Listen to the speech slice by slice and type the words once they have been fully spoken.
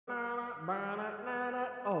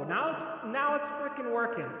Oh, now it's freaking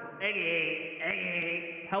working.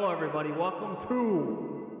 Hello, everybody. Welcome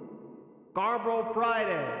to Garbo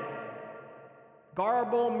Friday.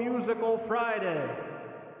 Garbo Musical Friday.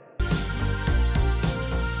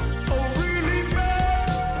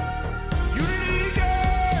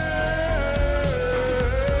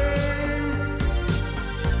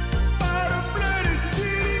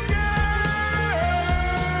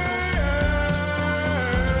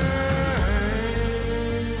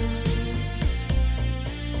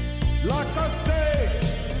 Like I say,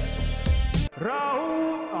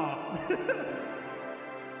 Rahul,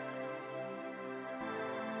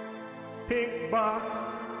 pink box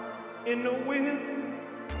in the wind,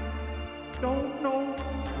 don't know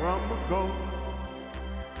where I'ma go.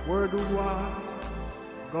 Where do I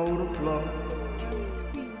go to flow?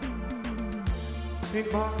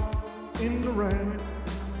 Pink box in the rain,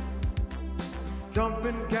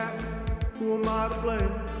 jumping cats, who am I to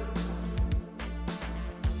blame?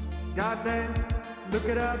 Goddamn, look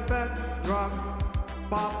at that backdrop.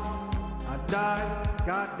 Pop, I died.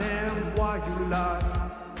 Goddamn, why you lied?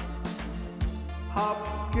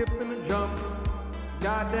 Hop, skip, and jump.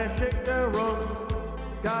 Goddamn, shake that rump.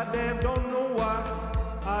 Goddamn, don't know why.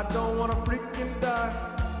 I don't wanna freaking die.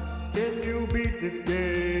 Can you beat this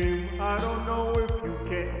game? I don't know if you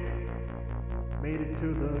can. Made it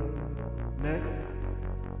to the next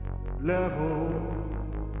level.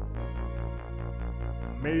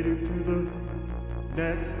 Made it to the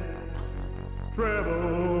next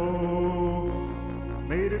treble.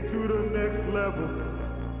 Made it to the next level.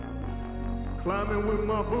 Climbing with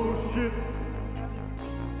my bullshit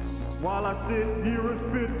while I sit here and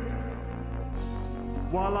spit,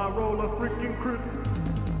 while I roll a freaking crit.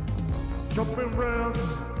 Jumping round,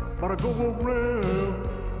 but I go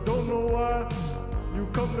around. Don't know why you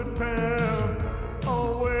come to town.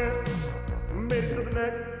 Oh, well, made it to the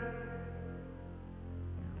next.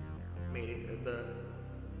 Made it to the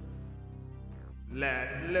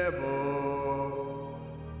last level.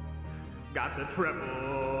 Got the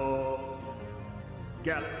treble.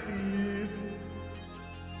 Galaxies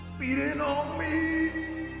speeding on me.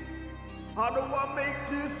 How do I make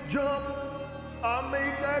this jump? I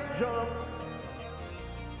made that jump.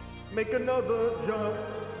 Make another jump.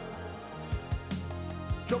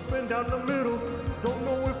 Jumping down the middle. Don't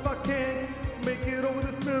know if I can make it over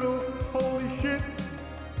this middle. Holy shit.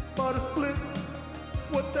 About to split.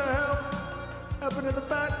 What the hell happened in the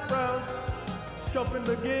background? Jumping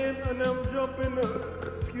again, and I'm jumping.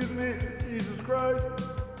 Excuse me, Jesus Christ.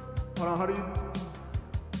 Hold on, how do you?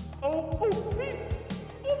 Oh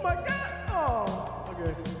my God! Oh,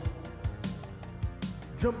 okay.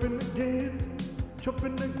 Jumping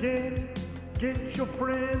again. Get your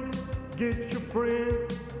friends.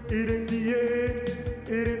 It in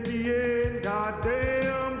the end.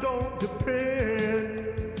 Goddamn, don't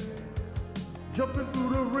depend. Jumping through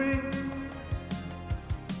the ring,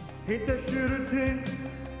 ain't that shit a thing?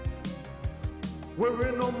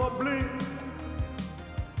 Wearing on my bling,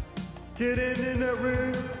 getting in that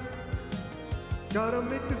ring. Gotta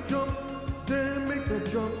make this jump, then make that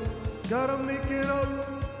jump. Gotta make it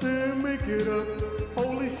up, then make it up.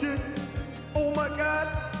 Holy shit, oh my God,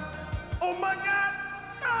 oh my God,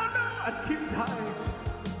 no, I keep dying.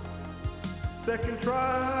 Second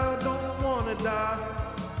try, don't wanna die.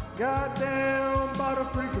 Goddamn, about to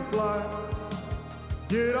freaking fly.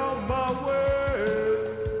 Get on my way,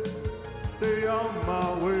 stay on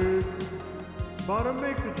my way. About to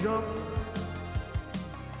make the jump,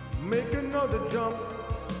 make another jump.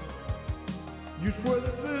 You swear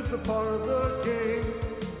this is a part of the game,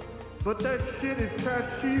 but that shit is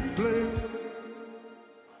trashy bling.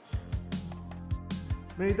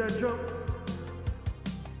 Made that jump,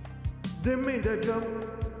 then made that jump.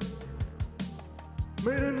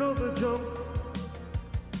 Made another jump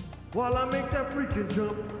while I make that freaking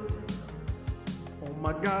jump. Oh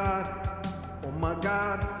my God, oh my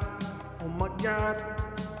God, oh my God.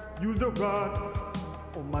 Use the rod.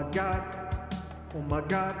 Oh my God, oh my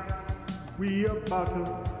God. We about to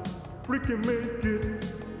freaking make it.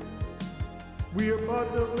 We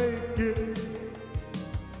about to make it.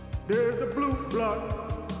 There's the blue block.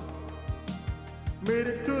 Made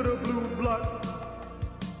it to the blue block.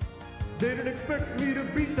 They didn't expect me to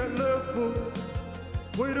beat that level.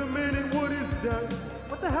 Wait a minute, what is that?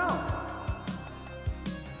 What the hell?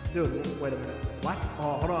 Dude, wait a minute. What?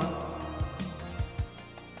 Oh, hold on.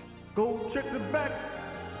 Go check the back.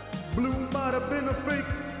 Blue might have been a fake.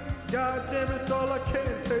 God damn, it's all I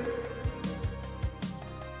can take.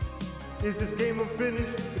 Is this game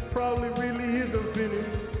unfinished? It probably really is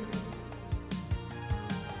unfinished.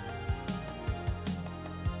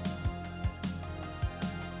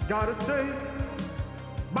 gotta say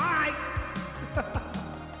bye.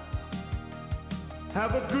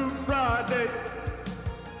 Have a good Friday.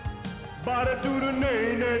 Bada do the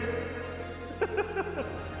nay.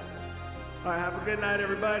 All right, have a good night,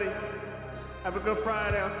 everybody. Have a good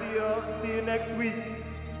Friday. I'll see you next week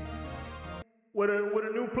with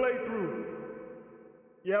a new playthrough.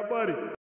 Yeah, buddy.